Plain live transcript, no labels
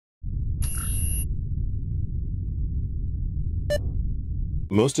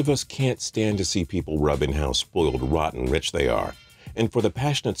Most of us can't stand to see people rub in how spoiled, rotten rich they are. And for the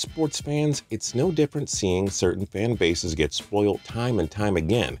passionate sports fans, it's no different seeing certain fan bases get spoiled time and time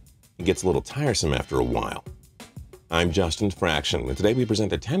again. It gets a little tiresome after a while. I'm Justin Fraction, and today we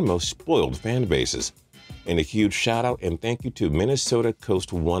present the 10 most spoiled fan bases. And a huge shout out and thank you to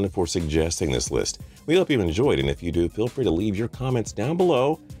mineandcoastone for suggesting this list. We hope you enjoyed, and if you do, feel free to leave your comments down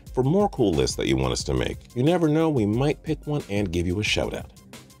below for more cool lists that you want us to make. You never know, we might pick one and give you a shout out.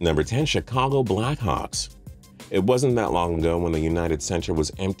 Number 10, Chicago Blackhawks. It wasn't that long ago when the United Center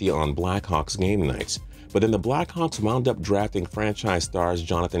was empty on Blackhawks game nights, but then the Blackhawks wound up drafting franchise stars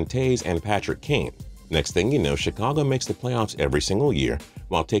Jonathan Toews and Patrick Kane. Next thing you know, Chicago makes the playoffs every single year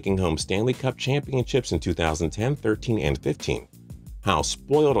while taking home Stanley Cup championships in 2010, 13, and 15. How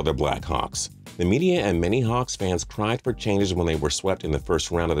spoiled are the Blackhawks? The media and many Hawks fans cried for changes when they were swept in the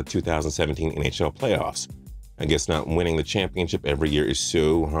first round of the 2017 NHL playoffs. I guess not winning the championship every year is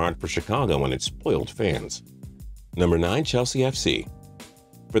so hard for Chicago and its spoiled fans. Number 9, Chelsea FC.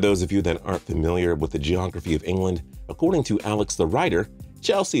 For those of you that aren't familiar with the geography of England, according to Alex the Writer,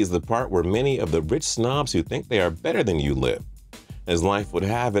 Chelsea is the part where many of the rich snobs who think they are better than you live. As life would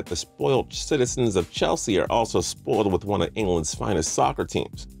have it, the spoiled citizens of Chelsea are also spoiled with one of England's finest soccer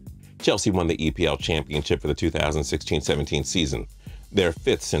teams. Chelsea won the EPL championship for the 2016-17 season, their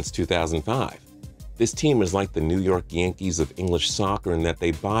 5th since 2005. This team is like the New York Yankees of English soccer in that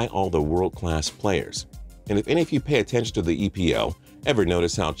they buy all the world-class players. And if any of you pay attention to the EPL, ever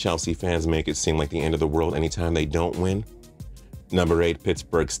notice how Chelsea fans make it seem like the end of the world anytime they don't win? Number 8,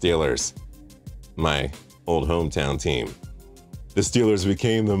 Pittsburgh Steelers. My old hometown team. The Steelers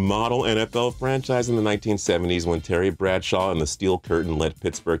became the model NFL franchise in the 1970s when Terry Bradshaw and the Steel Curtain led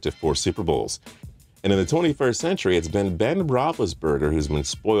Pittsburgh to 4 Super Bowls. And in the 21st century, it's been Ben Roethlisberger who's been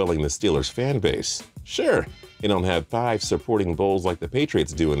spoiling the Steelers fan base. Sure, they don't have 5 supporting bowls like the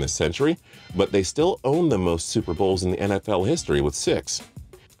Patriots do in this century, but they still own the most Super Bowls in the NFL history with 6.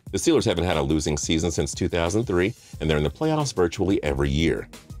 The Steelers haven't had a losing season since 2003, and they're in the playoffs virtually every year.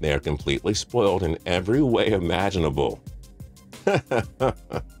 They are completely spoiled in every way imaginable.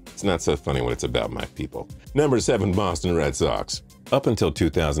 It's not so funny when it's about my people. Number 7, Boston Red Sox. Up until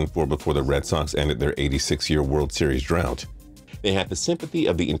 2004, before the Red Sox ended their 86-year World Series drought, they had the sympathy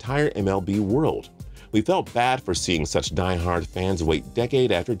of the entire MLB world. We felt bad for seeing such die-hard fans wait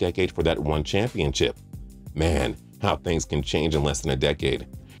decade after decade for that one championship. Man, how things can change in less than a decade.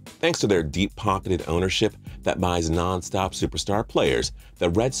 Thanks to their deep-pocketed ownership that buys non-stop superstar players,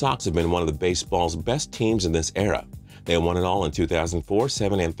 the Red Sox have been one of the baseball's best teams in this era. They won it all in 2004,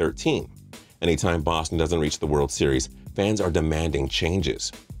 7, and 13. Anytime Boston doesn't reach the World Series, fans are demanding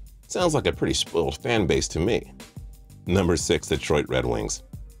changes. Sounds like a pretty spoiled fan base to me. Number 6, Detroit Red Wings.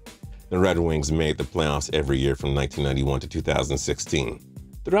 The Red Wings made the playoffs every year from 1991 to 2016.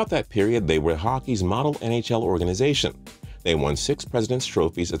 Throughout that period, they were hockey's model NHL organization. They won 6 President's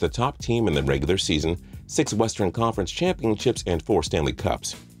Trophies as the top team in the regular season, 6 Western Conference championships, and 4 Stanley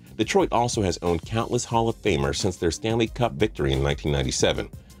Cups. Detroit also has owned countless Hall of Famers since their Stanley Cup victory in 1997,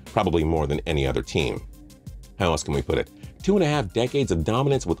 probably more than any other team. How else can we put it? 2.5 decades of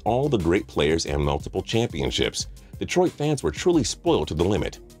dominance with all the great players and multiple championships. Detroit fans were truly spoiled to the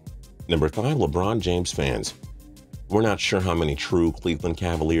limit. Number 5, LeBron James fans. We're not sure how many true Cleveland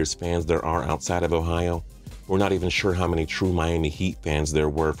Cavaliers fans there are outside of Ohio. We're not even sure how many true Miami Heat fans there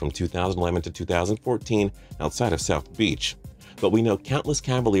were from 2011 to 2014 outside of South Beach. But we know countless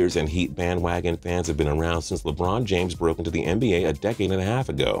Cavaliers and Heat bandwagon fans have been around since LeBron James broke into the NBA a decade and a half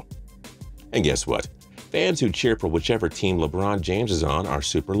ago. And guess what? Fans who cheer for whichever team LeBron James is on are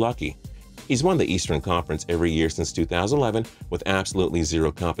super lucky. He's won the Eastern Conference every year since 2011 with absolutely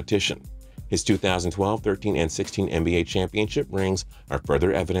zero competition. His 2012, 13, and 16 NBA championship rings are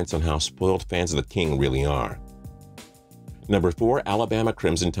further evidence on how spoiled fans of the King really are. Number 4, Alabama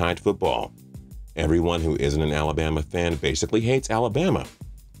Crimson Tide football. Everyone who isn't an Alabama fan basically hates Alabama.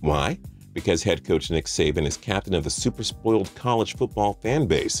 Why? Because head coach Nick Saban is captain of the super spoiled college football fan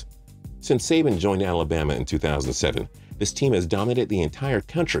base. Since Saban joined Alabama in 2007, this team has dominated the entire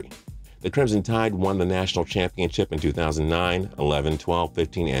country. The Crimson Tide won the national championship in 2009, 11, 12,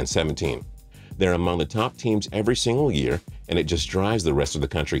 15, and 17. They're among the top teams every single year, and it just drives the rest of the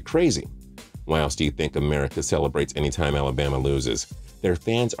country crazy. Why else do you think America celebrates anytime Alabama loses? Their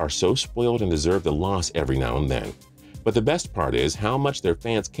fans are so spoiled and deserve the loss every now and then. But the best part is how much their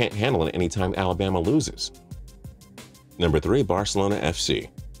fans can't handle it anytime Alabama loses. Number 3, Barcelona FC.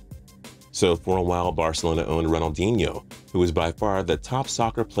 So for a while, Barcelona owned Ronaldinho, who was by far the top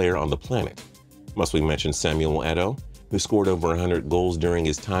soccer player on the planet. Must we mention Samuel Eto'o, who scored over 100 goals during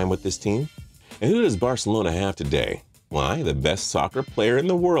his time with this team? And who does Barcelona have today? Why, the best soccer player in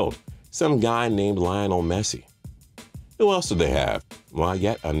the world, some guy named Lionel Messi. Who else do they have? Why,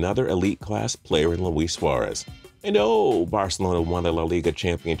 yet another elite class player in Luis Suarez. And oh, Barcelona won the La Liga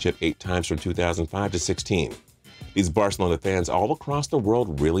championship 8 times from 2005 to 16. These Barcelona fans all across the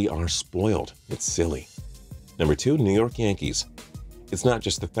world really are spoiled. It's silly. Number 2, New York Yankees. It's not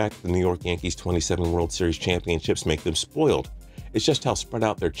just the fact that the New York Yankees' 27 World Series championships make them spoiled. It's just how spread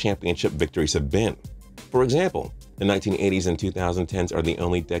out their championship victories have been. For example, the 1980s and 2010s are the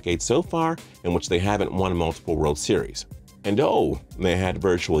only decades so far in which they haven't won multiple World Series. And oh, they had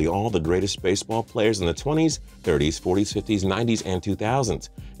virtually all the greatest baseball players in the 20s, 30s, 40s, 50s, 90s, and 2000s,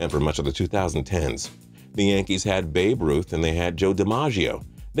 and for much of the 2010s. The Yankees had Babe Ruth and they had Joe DiMaggio.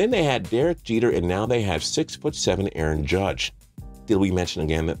 Then they had Derek Jeter, and now they have 6'7" Aaron Judge. Did we mention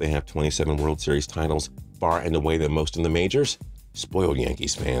again that they have 27 World Series titles, far and away the most in the majors? Spoiled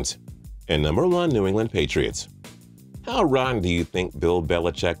Yankees fans. And number 1, New England Patriots. How rotten do you think Bill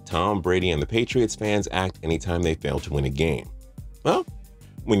Belichick, Tom Brady, and the Patriots fans act anytime they fail to win a game? Well,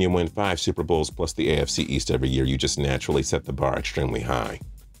 when you win 5 Super Bowls plus the AFC East every year, you just naturally set the bar extremely high.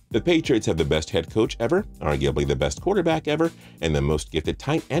 The Patriots have the best head coach ever, arguably the best quarterback ever, and the most gifted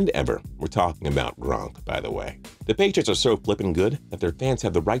tight end ever. We're talking about Gronk, by the way. The Patriots are so flippin' good that their fans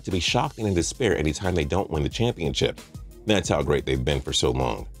have the right to be shocked and in despair anytime they don't win the championship. That's how great they've been for so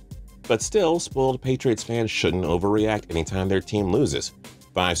long. But still, spoiled Patriots fans shouldn't overreact anytime their team loses.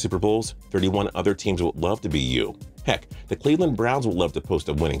 5 Super Bowls, 31 other teams would love to be you. Heck, the Cleveland Browns would love to post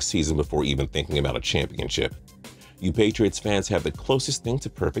a winning season before even thinking about a championship. You Patriots fans have the closest thing to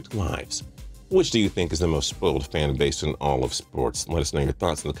perfect lives. Which do you think is the most spoiled fan base in all of sports? Let us know your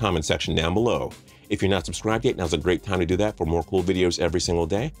thoughts in the comment section down below. If you're not subscribed yet, now's a great time to do that for more cool videos every single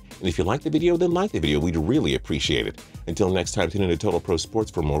day. And if you like the video, then like the video. We'd really appreciate it. Until next time, tune in to Total Pro Sports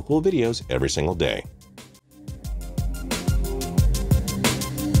for more cool videos every single day.